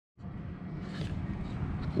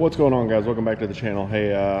What's going on, guys? Welcome back to the channel.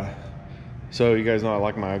 Hey, so you guys know I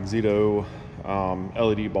like my Auxito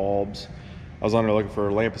LED bulbs. I was on there looking for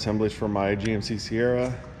lamp assemblies for my GMC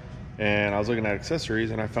Sierra, and I was looking at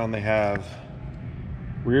accessories, and I found they have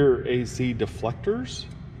rear AC deflectors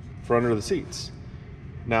for under the seats.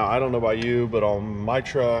 Now, I don't know about you, but on my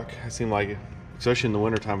truck, it seemed like, especially in the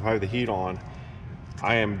wintertime, if I have the heat on,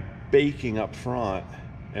 I am baking up front,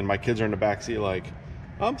 and my kids are in the back seat like,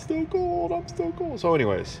 I'm still cold, I'm still cold. So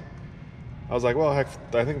anyways, I was like, well, heck,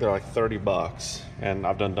 I think they're like 30 bucks, and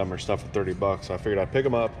I've done dumber stuff for 30 bucks, so I figured I'd pick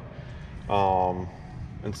them up,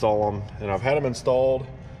 install them, and I've had them installed.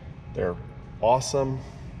 They're awesome.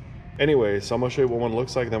 Anyways, so I'm gonna show you what one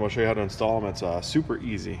looks like, then we'll show you how to install them. It's super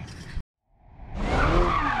easy.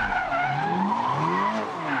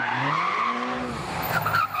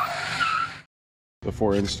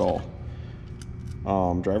 Before install,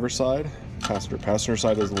 driver's side, passenger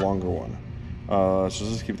side is the longer one, so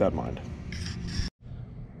just keep that in mind.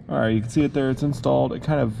 All right, you can see it there, it's installed. It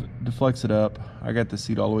kind of deflects it up. I got the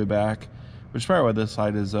seat all the way back, which is probably why this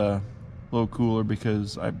side is a little cooler,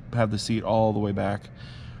 because I have the seat all the way back.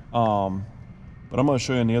 But I'm going to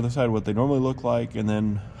show you on the other side what they normally look like, and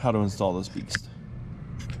then how to install this beast.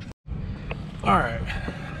 All right,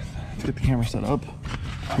 let's get the camera set up.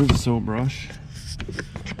 Move the sill brush.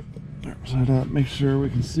 Set up, make sure we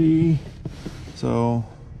can see. So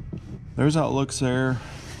there's how it looks there.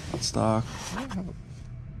 That's stock. I don't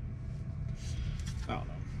know.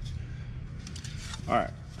 All right,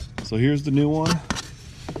 so here's the new one.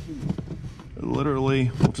 It literally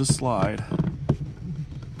will just slide.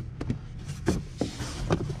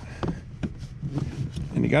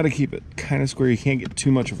 And you got to keep it kind of square. You can't get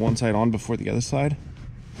too much of one side on before the other side.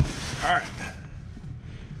 All right,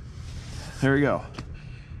 there we go.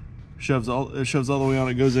 It shoves all the way on.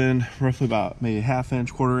 It goes in roughly about maybe a ½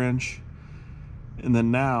 inch, quarter inch, and then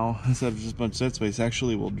now, instead of just a bunch of dead space,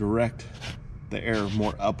 actually will direct the air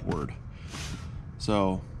more upward.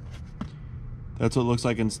 So that's what it looks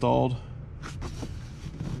like installed.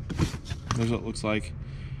 There's what it looks like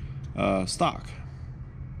stock.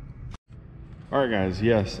 All right, guys.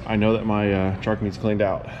 Yes, I know that my truck needs cleaned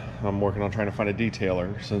out. I'm working on trying to find a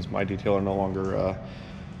detailer, since my detailer no longer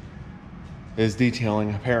is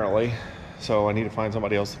detailing, apparently. So I need to find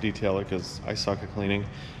somebody else to detail it, because I suck at cleaning.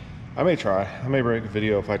 I may try. I may make a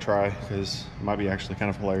video if I try, because it might be actually kind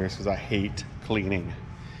of hilarious, because I hate cleaning.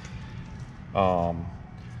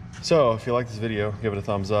 So if you like this video, give it a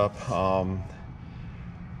thumbs up.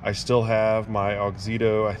 I still have my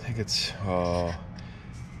Auxito. I think it's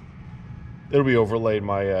it'll be overlaid.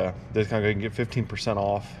 My discount code, can get 15%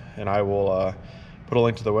 off, and I will put a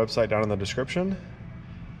link to the website down in the description.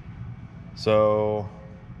 So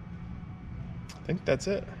I think that's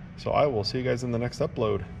it. So I will see you guys in the next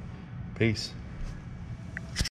upload. Peace.